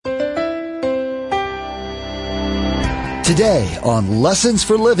Today on Lessons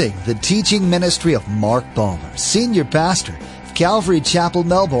for Living, the teaching ministry of Mark Balmer, Senior Pastor of Calvary Chapel,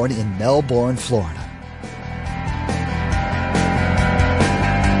 Melbourne in Melbourne, Florida.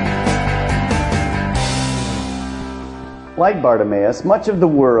 Like Bartimaeus, much of the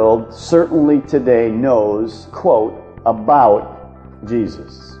world certainly today knows, quote, about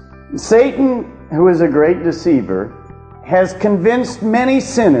Jesus. Satan, who is a great deceiver, has convinced many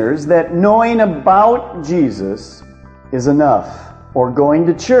sinners that knowing about Jesus is enough, or going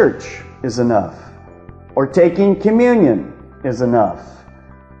to church is enough, or taking communion is enough,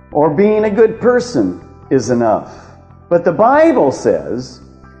 or being a good person is enough. But the Bible says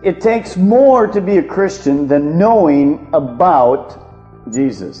it takes more to be a Christian than knowing about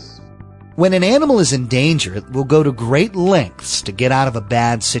Jesus. When an animal is in danger, it will go to great lengths to get out of a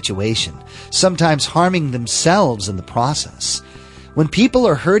bad situation, sometimes harming themselves in the process. When people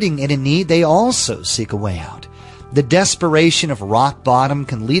are hurting and in need, they also seek a way out. The desperation of rock bottom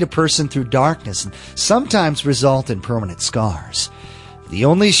can lead a person through darkness and sometimes result in permanent scars. The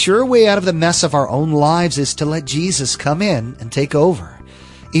only sure way out of the mess of our own lives is to let Jesus come in and take over.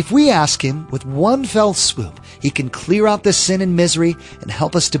 If we ask Him with one fell swoop, He can clear out the sin and misery and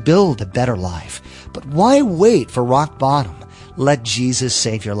help us to build a better life. But why wait for rock bottom? Let Jesus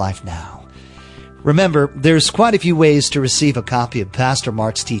save your life now. Remember, there's quite a few ways to receive a copy of Pastor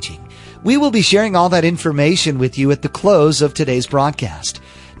Mark's teaching. We will be sharing all that information with you at the close of today's broadcast.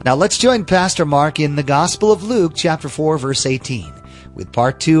 Now let's join Pastor Mark in the Gospel of Luke, chapter 4, verse 18, with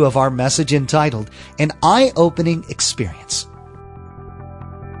part 2 of our message entitled, An Eye-Opening Experience.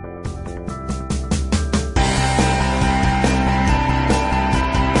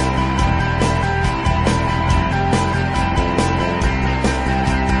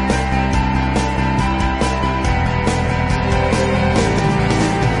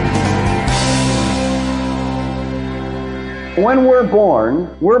 When we're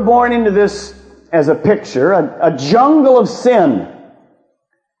born into this as a picture, a jungle of sin.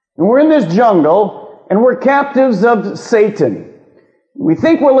 And we're in this jungle, and we're captives of Satan. We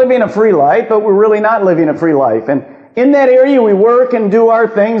think we're living a free life, but we're really not living a free life. And in that area, we work and do our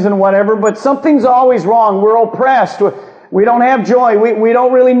things and whatever, but something's always wrong. We're oppressed. We don't have joy. We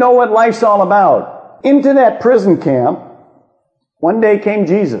don't really know what life's all about. Into that prison camp, one day came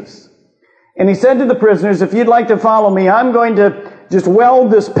Jesus. And He said to the prisoners, if you'd like to follow me, I'm going to just weld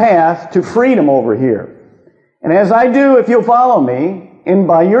this path to freedom over here. And as I do, if you'll follow me, and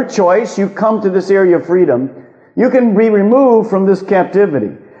by your choice you come to this area of freedom, you can be removed from this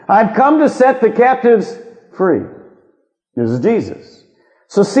captivity. I've come to set the captives free. This is Jesus.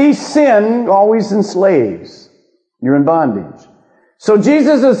 So see, sin always enslaves. You're in bondage. So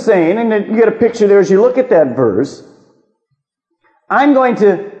Jesus is saying, and you get a picture there as you look at that verse, I'm going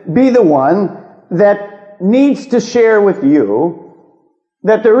to be the one that needs to share with you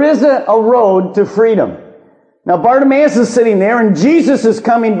that there is a road to freedom. Now Bartimaeus is sitting there and Jesus is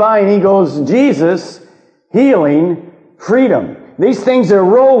coming by and he goes, Jesus, healing, freedom. These things are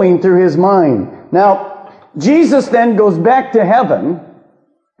rolling through his mind. Now, Jesus then goes back to heaven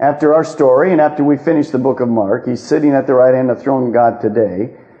after our story and after we finish the book of Mark. He's sitting at the right hand of the throne of God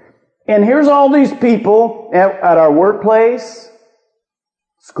today. And here's all these people at our workplace,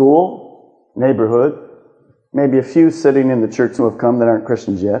 school, neighborhood, maybe a few sitting in the church who have come that aren't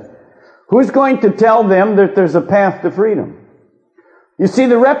Christians yet. Who's going to tell them that there's a path to freedom? You see,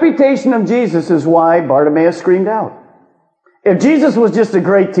 the reputation of Jesus is why Bartimaeus screamed out. If Jesus was just a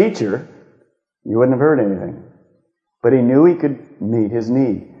great teacher, you wouldn't have heard anything. But he knew he could meet his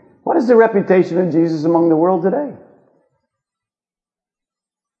need. What is the reputation of Jesus among the world today?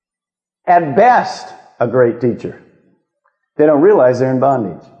 At best, a great teacher. They don't realize they're in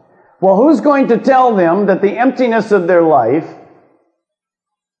bondage. Well, who's going to tell them that the emptiness of their life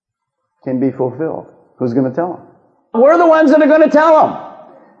can be fulfilled? Who's going to tell them? We're the ones that are going to tell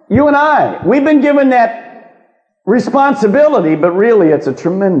them. You and I. We've been given that responsibility, but really it's a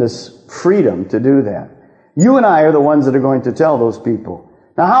tremendous freedom to do that. You and I are the ones that are going to tell those people.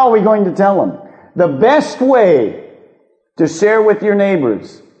 Now, how are we going to tell them? The best way to share with your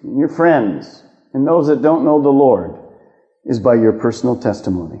neighbors, your friends, and those that don't know the Lord is by your personal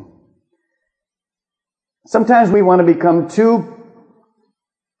testimony. Sometimes we want to become too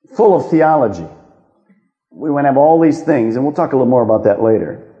full of theology. We want to have all these things, and we'll talk a little more about that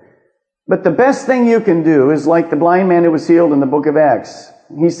later. But the best thing you can do is like the blind man who was healed in the book of Acts.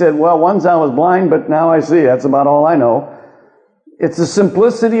 He said, well, once I was blind, but now I see. That's about all I know. It's the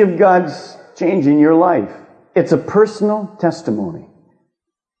simplicity of God's changing your life. It's a personal testimony.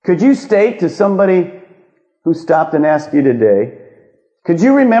 Could you state to somebody who stopped and asked you today, Could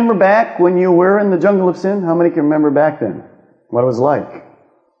you remember back when you were in the jungle of sin? How many can remember back then? What it was like?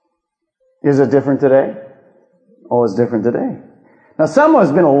 Is it different today? Oh, it's different today. Now, some of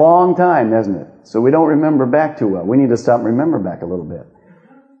it's been a long time, hasn't it? So we don't remember back too well. We need to stop and remember back a little bit.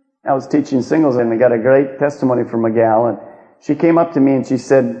 I was teaching singles, and I got a great testimony from a gal, and she came up to me and she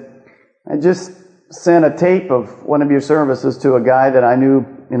said, I just sent a tape of one of your services to a guy that I knew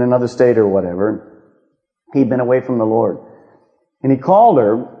in another state or whatever. He'd been away from the Lord. And he called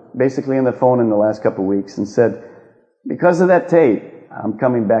her, basically on the phone in the last couple of weeks, and said, because of that tape, I'm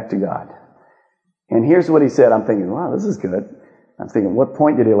coming back to God. And here's what he said. I'm thinking, wow, this is good. I'm thinking, what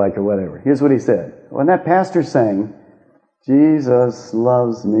point did he like or whatever? Here's what he said. When that pastor sang, Jesus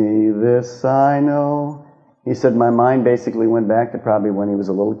loves me, this I know. He said, my mind basically went back to probably when he was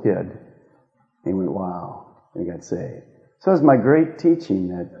a little kid. He went, wow, he got saved. So it was my great teaching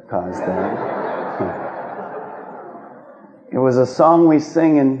that caused that. It was a song we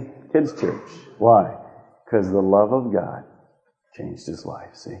sing in kids' church. Why? Because the love of God changed his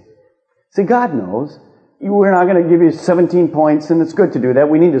life, see? See, God knows. We're not going to give you 17 points, and it's good to do that.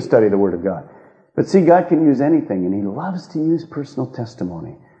 We need to study the Word of God. But see, God can use anything, and he loves to use personal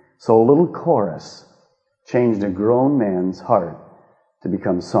testimony. So a little chorus changed a grown man's heart to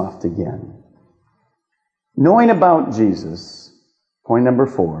become soft again. Knowing about Jesus, point number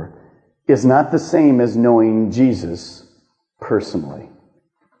 4, is not the same as knowing Jesus personally.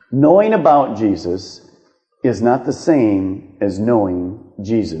 Knowing about Jesus is not the same as knowing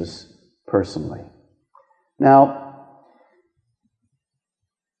Jesus personally. Now,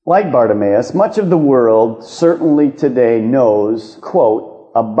 like Bartimaeus, much of the world certainly today knows,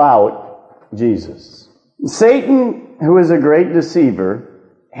 quote, about Jesus. Satan, who is a great deceiver,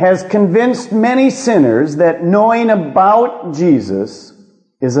 has convinced many sinners that knowing about Jesus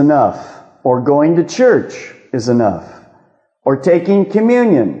is enough, or going to church is enough, or taking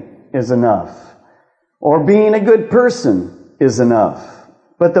communion is enough, or being a good person is enough.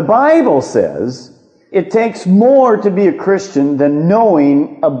 But the Bible says it takes more to be a Christian than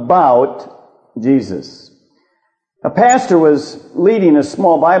knowing about Jesus. A pastor was leading a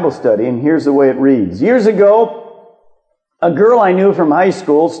small Bible study, and here's the way it reads. Years ago, a girl I knew from high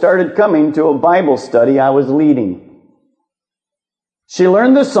school started coming to a Bible study I was leading. She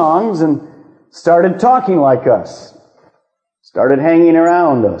learned the songs and started talking like us, started hanging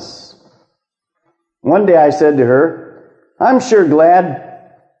around us. One day I said to her, I'm sure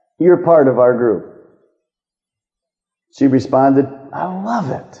glad you're part of our group. She responded, I love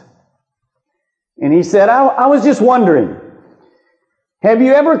it. And he said, I was just wondering, have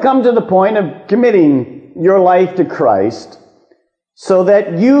you ever come to the point of committing your life to Christ so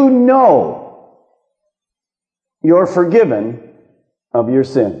that you know you're forgiven of your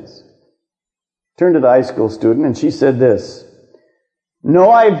sins? Turned to the high school student and she said this,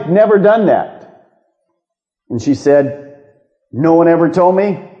 no, I've never done that. And she said, no one ever told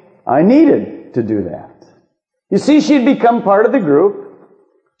me I needed to do that. You see, she'd become part of the group.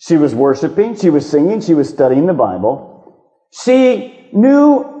 She was worshiping, she was singing, she was studying the Bible. She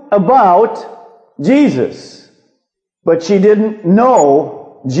knew about Jesus, but she didn't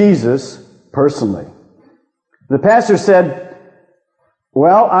know Jesus personally. The pastor said,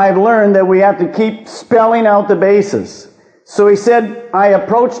 well, I've learned that we have to keep spelling out the basis. So he said, I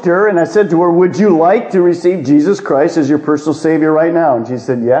approached her and I said to her, would you like to receive Jesus Christ as your personal Savior right now? And she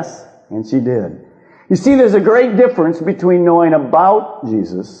said, yes, and she did. You see, there's a great difference between knowing about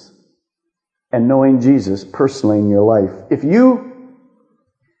Jesus and knowing Jesus personally in your life. If you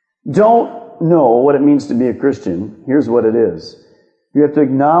don't know what it means to be a Christian, here's what it is. You have to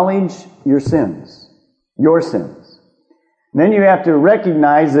acknowledge your sins. And then you have to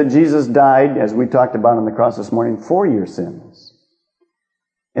recognize that Jesus died, as we talked about on the cross this morning, for your sins.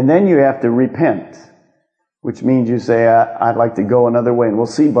 And then you have to repent, which means you say, I'd like to go another way. And we'll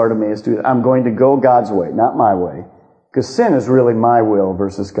see Bartimaeus do that. I'm going to go God's way, not my way. Because sin is really my will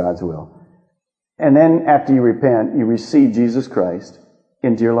versus God's will. And then after you repent, you receive Jesus Christ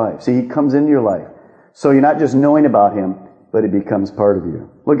into your life. See, he comes into your life. So you're not just knowing about him, but he becomes part of you.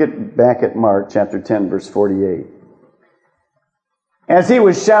 Look back at Mark chapter 10, verse 48. As he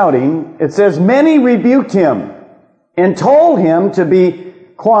was shouting, it says, many rebuked him and told him to be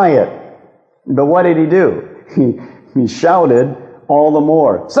quiet. But what did he do? He shouted all the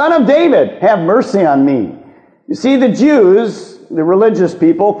more, Son of David, have mercy on me. You see, the Jews, the religious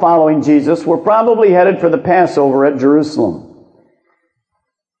people following Jesus, were probably headed for the Passover at Jerusalem.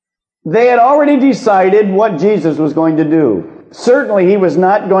 They had already decided what Jesus was going to do. Certainly he was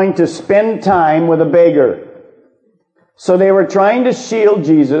not going to spend time with a beggar. So they were trying to shield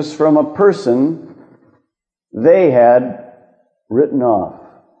Jesus from a person they had written off.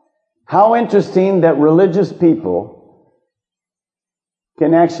 How interesting that religious people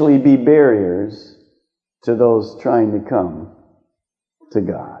can actually be barriers to those trying to come to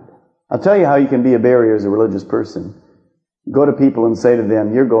God. I'll tell you how you can be a barrier as a religious person. Go to people and say to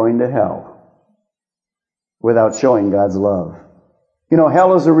them, you're going to hell, without showing God's love. You know,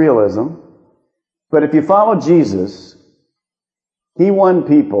 hell is a realism, but if you follow Jesus, He won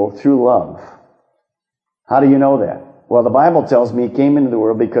people through love. How do you know that? Well, the Bible tells me He came into the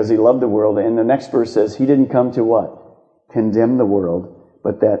world because He loved the world, and the next verse says He didn't come to what? Condemn the world,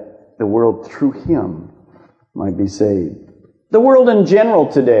 but that the world through Him might be saved. The world in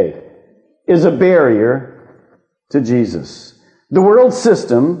general today is a barrier to Jesus. The world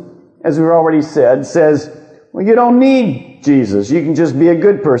system, as we've already said, says, well, you don't need Jesus. You can just be a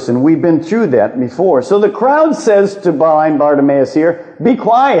good person. We've been through that before. So the crowd says to blind Bartimaeus here, be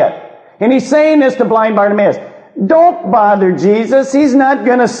quiet. And he's saying this to blind Bartimaeus. Don't bother Jesus. He's not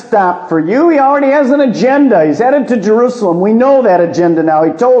going to stop for you. He already has an agenda. He's headed to Jerusalem. We know that agenda now.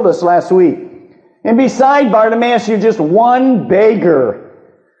 He told us last week. And beside Bartimaeus, you're just one beggar.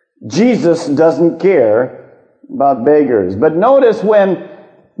 Jesus doesn't care about beggars. But notice when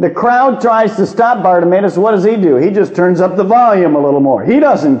the crowd tries to stop Bartimaeus, what does he do? He just turns up the volume a little more. He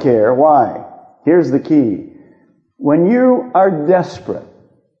doesn't care. Why? Here's the key. When you are desperate,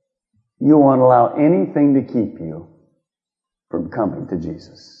 you won't allow anything to keep you from coming to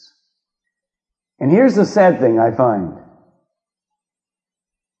Jesus. And here's the sad thing I find.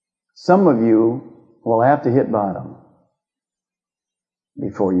 Some of you will have to hit bottom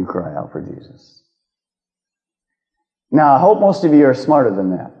before you cry out for Jesus. Now, I hope most of you are smarter than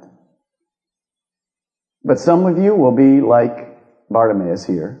that. But some of you will be like Bartimaeus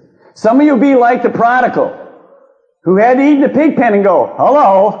here. Some of you will be like the prodigal who had to eat in the pig pen and go,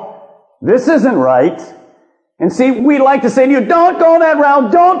 hello, this isn't right. And see, we like to say to you, don't go that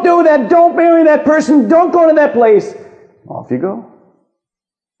route, don't do that, don't marry that person, don't go to that place. Off you go.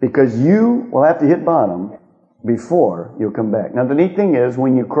 Because you will have to hit bottom before you'll come back. Now, the neat thing is,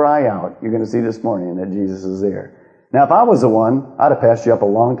 when you cry out, you're going to see this morning that Jesus is there. Now, if I was the one, I'd have passed you up a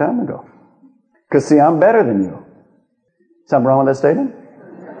long time ago. Because, see, I'm better than you. Something wrong with that statement?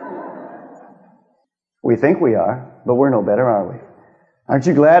 We think we are, but we're no better, are we? Aren't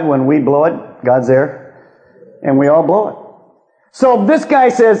you glad when we blow it, God's there? And we all blow it. So this guy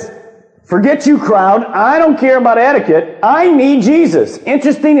says, forget you, crowd. I don't care about etiquette. I need Jesus.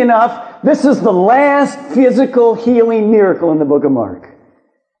 Interesting enough, this is the last physical healing miracle in the book of Mark.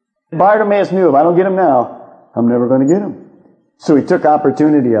 Bartimaeus knew, if I don't get him now, I'm never going to get him. So he took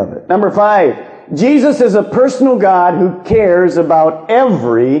opportunity of it. Number 5, Jesus is a personal God who cares about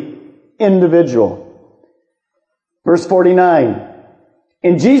every individual. Verse 49,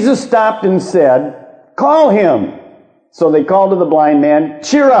 and Jesus stopped and said, call him. So they called to the blind man,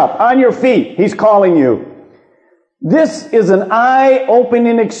 cheer up, on your feet, he's calling you. This is an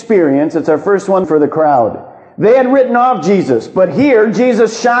eye-opening experience. It's our first one for the crowd. They had written off Jesus, but here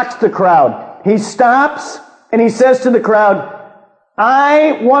Jesus shocks the crowd. He stops and he says to the crowd,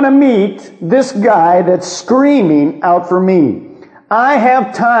 I want to meet this guy that's screaming out for me. I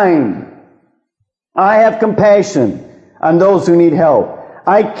have time. I have compassion on those who need help.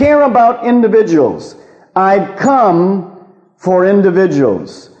 I care about individuals. I've come for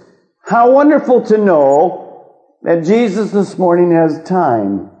individuals. How wonderful to know that Jesus this morning has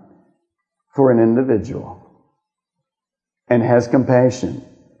time for an individual and has compassion.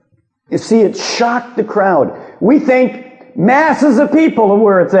 You see, it shocked the crowd. We think masses of people are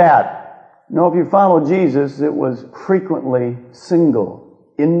where it's at. No, if you follow Jesus, it was frequently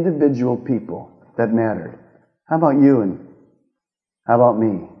single, individual people that mattered. How about you and how about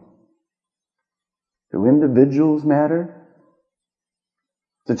me? Do individuals matter?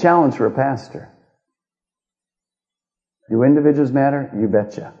 It's a challenge for a pastor. Do individuals matter? You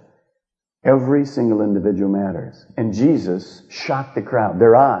betcha. Every single individual matters. And Jesus shocked the crowd.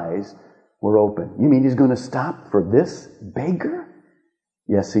 Their eyes were open. You mean he's going to stop for this beggar?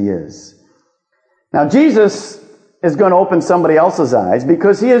 Yes, he is. Now, Jesus is going to open somebody else's eyes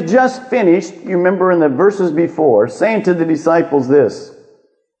because he has just finished, you remember in the verses before, saying to the disciples this,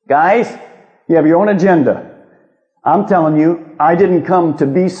 guys, you have your own agenda. I'm telling you, I didn't come to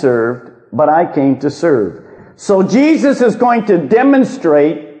be served, but I came to serve. So Jesus is going to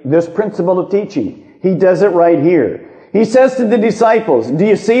demonstrate this principle of teaching. He does it right here. He says to the disciples, do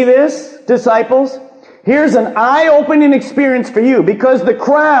you see this, disciples? Here's an eye-opening experience for you, because the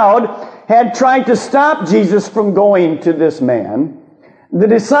crowd had tried to stop Jesus from going to this man. The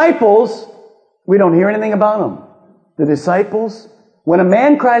disciples, we don't hear anything about them. The disciples, when a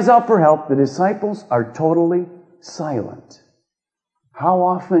man cries out for help, the disciples are totally silent. how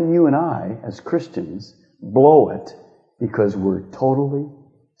often you and I, as Christians, blow it because we're totally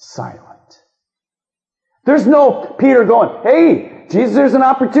silent. There's no Peter going, hey, Jesus, there's an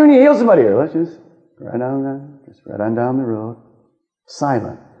opportunity to heal somebody here. Let's just right on down the road.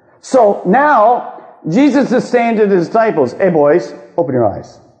 Silent. So now, Jesus is saying to the disciples, hey boys, open your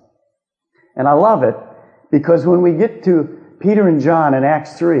eyes. And I love it because when we get to Peter and John in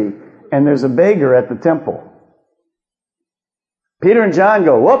Acts 3, and there's a beggar at the temple, Peter and John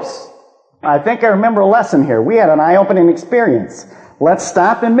go, whoops, I think I remember a lesson here. We had an eye-opening experience. Let's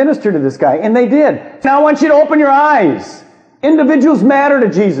stop and minister to this guy. And they did. Now I want you to open your eyes. Individuals matter to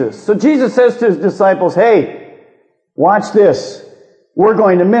Jesus. So Jesus says to his disciples, hey, watch this. We're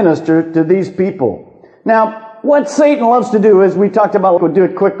going to minister to these people. Now, what Satan loves to do is, we talked about, we'll do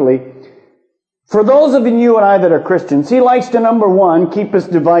it quickly. For those of you and I that are Christians, he likes to, number one, keep us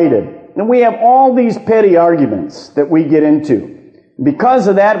divided. And we have all these petty arguments that we get into. Because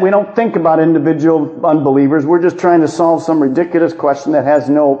of that, we don't think about individual unbelievers. We're just trying to solve some ridiculous question that has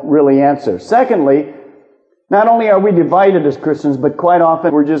no really answer. Secondly, not only are we divided as Christians, but quite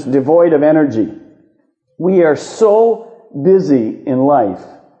often we're just devoid of energy. We are so busy in life,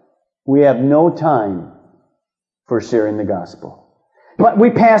 we have no time for sharing the gospel. But we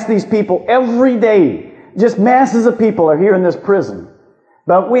pass these people every day. Just masses of people are here in this prison.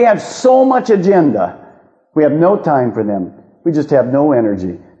 But we have so much agenda, we have no time for them. We just have no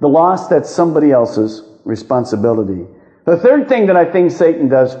energy. The loss, that's somebody else's responsibility. The third thing that I think Satan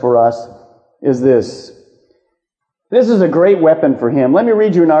does for us is this. This is a great weapon for him. Let me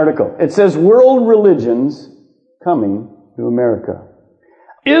read you an article. It says, world religions coming to America.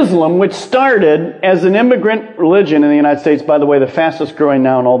 Islam, which started as an immigrant religion in the United States, by the way, the fastest growing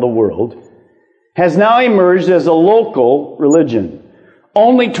now in all the world, has now emerged as a local religion.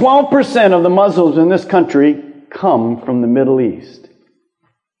 Only 12% of the Muslims in this country come from the Middle East.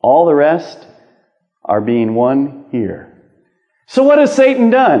 All the rest are being won here. So what has Satan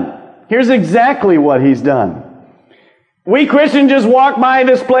done? Here's exactly what he's done. We Christians just walk by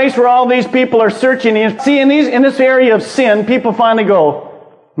this place where all these people are searching. See, in this area of sin, people finally go,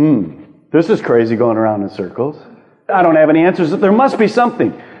 this is crazy going around in circles. I don't have any answers. There must be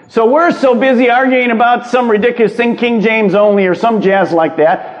something. So we're so busy arguing about some ridiculous thing, King James only, or some jazz like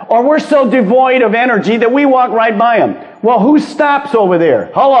that, or we're so devoid of energy that we walk right by them. Well, who stops over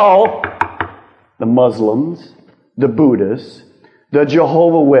there? Hello? The Muslims, the Buddhists, the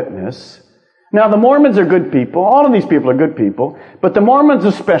Jehovah's Witnesses. Now, the Mormons are good people. All of these people are good people. But the Mormons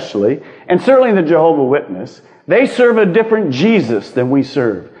especially, and certainly the Jehovah's Witnesses, they serve a different Jesus than we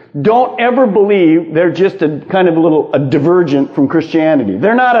serve. Don't ever believe they're just a kind of a divergent from Christianity.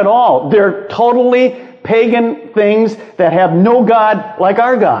 They're not at all. They're totally pagan things that have no God like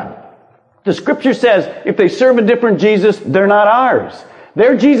our God. The Scripture says if they serve a different Jesus, they're not ours.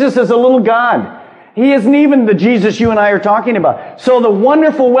 Their Jesus is a little God. He isn't even the Jesus you and I are talking about. So the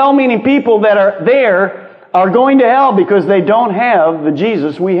wonderful, well-meaning people that are there are going to hell because they don't have the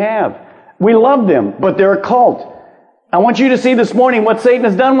Jesus we have. We love them, but they're a cult. I want you to see this morning what Satan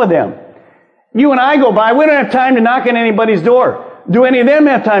has done with them. You and I go by, we don't have time to knock on anybody's door. Do any of them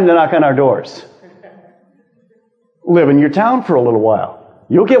have time to knock on our doors? Live in your town for a little while.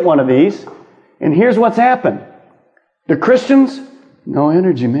 You'll get one of these. And here's what's happened. The Christians, no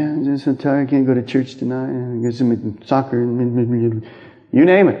energy, man. I'm just so tired. I can't go to church tonight. I get some soccer. You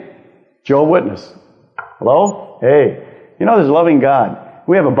name it. Jehovah's Witness. Hello? Hey. You know there's a loving God.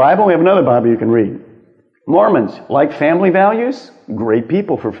 We have a Bible. We have another Bible you can read. Mormons, like family values, great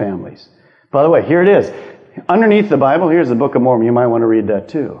people for families. By the way, here it is. Underneath the Bible, here's the Book of Mormon. You might want to read that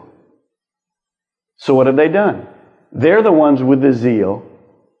too. So what have they done? They're the ones with the zeal.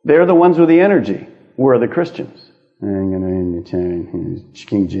 They're the ones with the energy. We're the Christians. I'm going to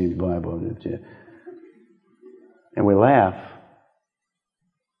King James Bible. And we laugh.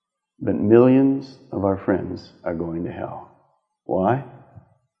 But millions of our friends are going to hell. Why?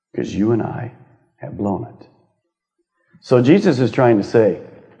 Because you and I have blown it. So Jesus is trying to say,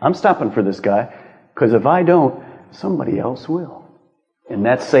 I'm stopping for this guy, because if I don't, somebody else will. And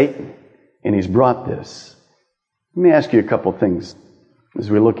that's Satan. And he's brought this. Let me ask you a couple things as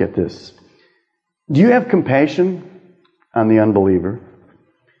we look at this. Do you have compassion on the unbeliever?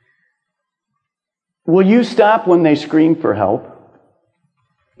 Will you stop when they scream for help?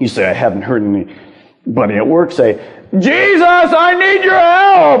 You say, I haven't heard anybody at work say, Jesus, I need your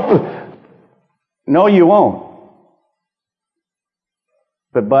help! No, you won't.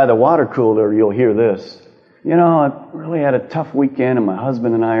 But by the water cooler, you'll hear this. You know, I really had a tough weekend and my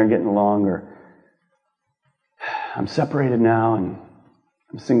husband and I are getting along, or I'm separated now and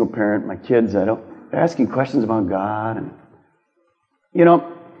I'm a single parent. My kids, they're asking questions about God. And You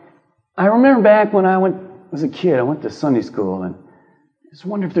know, I remember back when I was a kid, I went to Sunday school, and I just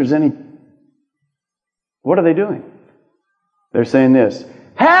wonder if there's any... What are they doing? They're saying this,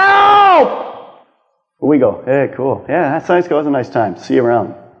 help! We go, hey, cool. Yeah, that Sunday school was a nice time. See you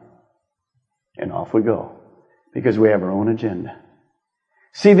around. And off we go. Because we have our own agenda.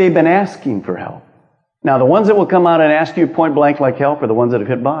 See, they've been asking for help. Now, the ones that will come out and ask you point blank like help are the ones that have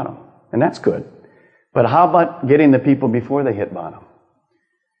hit bottom. And that's good. But how about getting the people before they hit bottom?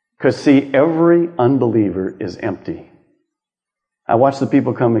 Because, see, every unbeliever is empty. I watched the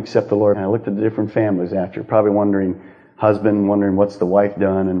people come accept the Lord, and I looked at the different families after, probably wondering, husband wondering what's the wife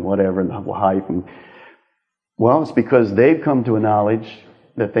done and whatever, and the wife. And, well, it's because they've come to a knowledge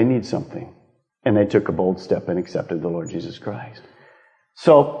that they need something. And they took a bold step and accepted the Lord Jesus Christ.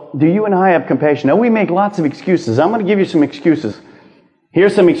 So, do you and I have compassion? Now, we make lots of excuses. I'm going to give you some excuses.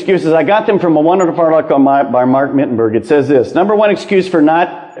 Here's some excuses. I got them from a wonderful article by Mark Mittenberg. It says this. Number one excuse for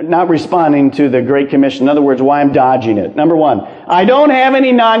not responding to the Great Commission. In other words, why I'm dodging it. Number one, I don't have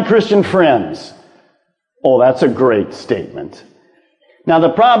any non-Christian friends. Oh, that's a great statement. Now,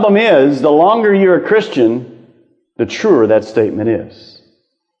 the problem is, the longer you're a Christian, the truer that statement is.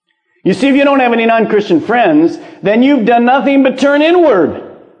 You see, if you don't have any non-Christian friends, then you've done nothing but turn inward.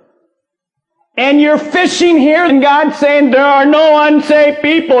 And you're fishing here, and God's saying, there are no unsaved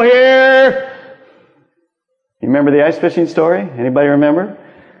people here. You remember the ice fishing story? Anybody remember?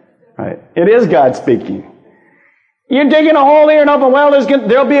 Right. It is God speaking. You're digging a hole here and open well,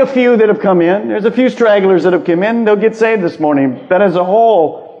 there'll be a few that have come in. There's a few stragglers that have come in. They'll get saved this morning. But as a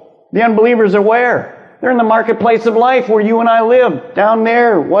whole, the unbelievers are where? They're in the marketplace of life where you and I live. Down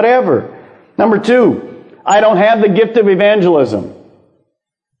there, whatever. Number two, I don't have the gift of evangelism.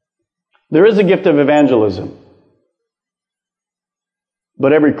 There is a gift of evangelism.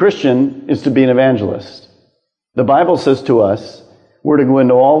 But every Christian is to be an evangelist. The Bible says to us, we're to go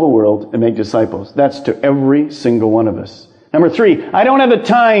into all the world and make disciples. That's to every single one of us. Number three, I don't have the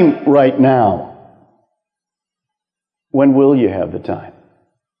time right now. When will you have the time?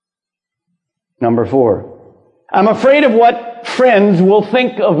 Number four, I'm afraid of what friends will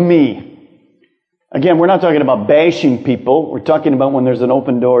think of me. Again, we're not talking about bashing people. We're talking about when there's an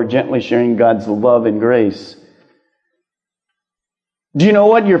open door, gently sharing God's love and grace. Do you know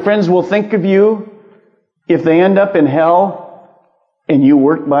what your friends will think of you if they end up in hell and you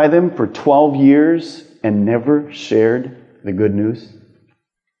worked by them for 12 years and never shared the good news?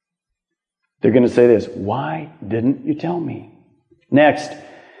 They're going to say this, why didn't you tell me? Next,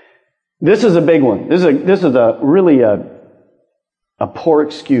 this is a big one. This is a really a poor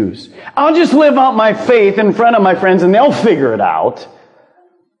excuse. I'll just live out my faith in front of my friends and they'll figure it out.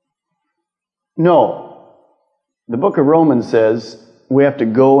 No. The book of Romans says we have to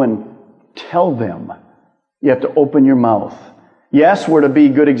go and tell them. You have to open your mouth. Yes, we're to be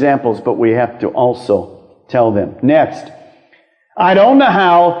good examples, but we have to also tell them. Next, I don't know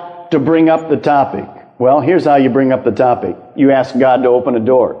how to bring up the topic. Well, here's how you bring up the topic. You ask God to open a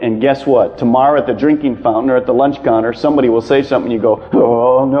door. And guess what? Tomorrow at the drinking fountain or at the lunch counter, somebody will say something and you go,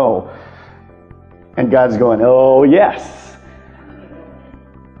 oh, no. And God's going, oh, yes.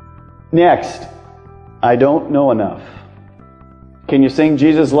 Next, I don't know enough. Can you sing,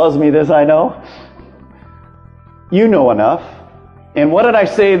 Jesus loves me, this I know? You know enough. And what did I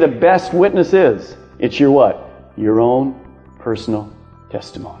say the best witness is? It's your what? Your own personal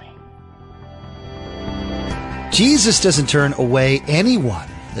testimony. Jesus doesn't turn away anyone.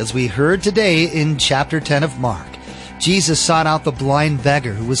 As we heard today in chapter 10 of Mark, Jesus sought out the blind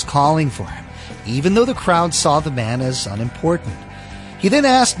beggar who was calling for him, even though the crowd saw the man as unimportant. He then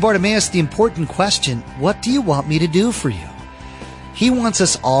asked Bartimaeus the important question, what do you want me to do for you? He wants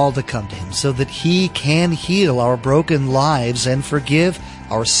us all to come to him so that he can heal our broken lives and forgive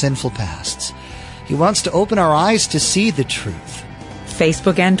our sinful pasts. He wants to open our eyes to see the truth.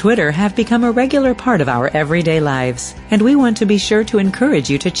 Facebook and Twitter have become a regular part of our everyday lives, and we want to be sure to encourage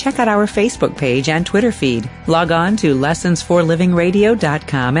you to check out our Facebook page and Twitter feed. Log on to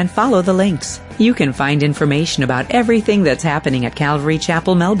lessonsforlivingradio.com and follow the links. You can find information about everything that's happening at Calvary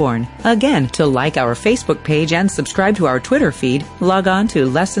Chapel, Melbourne. Again, to like our Facebook page and subscribe to our Twitter feed, log on to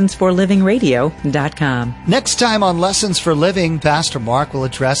lessonsforlivingradio.com. Next time on Lessons for Living, Pastor Mark will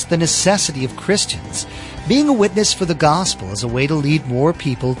address the necessity of Christians being a witness for the gospel as a way to lead more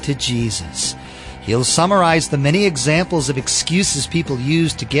people to Jesus. He'll summarize the many examples of excuses people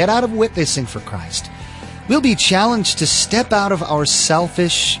use to get out of witnessing for Christ. We'll be challenged to step out of our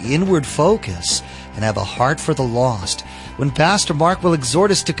selfish, inward focus and have a heart for the lost, when Pastor Mark will exhort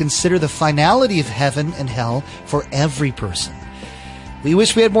us to consider the finality of heaven and hell for every person. We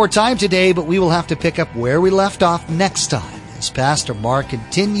wish we had more time today, but we will have to pick up where we left off next time as Pastor Mark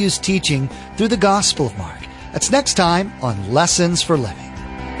continues teaching through the Gospel of Mark. That's next time on Lessons for Living.